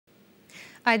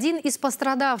Один из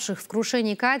пострадавших в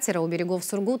крушении катера у берегов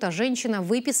Сургута женщина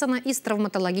выписана из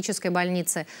травматологической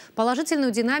больницы.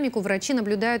 Положительную динамику врачи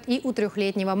наблюдают и у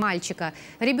трехлетнего мальчика.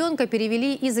 Ребенка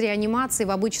перевели из реанимации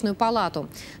в обычную палату.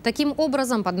 Таким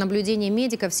образом, под наблюдением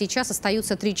медиков сейчас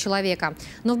остаются 3 человека.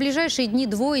 Но в ближайшие дни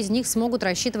 2 из них смогут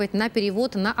рассчитывать на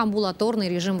перевод на амбулаторный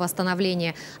режим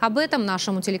восстановления. Об этом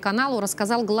нашему телеканалу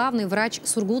рассказал главный врач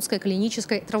Сургутской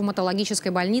клинической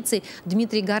травматологической больницы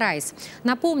Дмитрий Гарайс.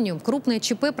 Напомню, крупное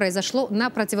ЧП произошло на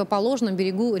противоположном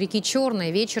берегу реки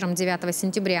Черной вечером 9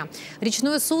 сентября.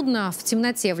 Речное судно в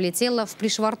темноте влетело в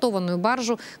пришвартованную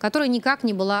баржу, которая никак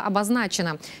не была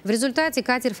обозначена. В результате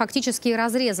катер фактически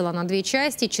разрезало на 2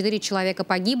 части, 4 человека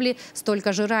погибли,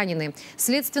 столько же ранены.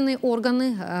 Следственные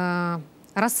органы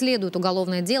расследуют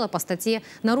уголовное дело по статье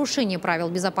 «Нарушение правил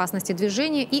безопасности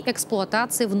движения и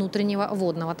эксплуатации внутреннего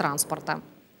водного транспорта».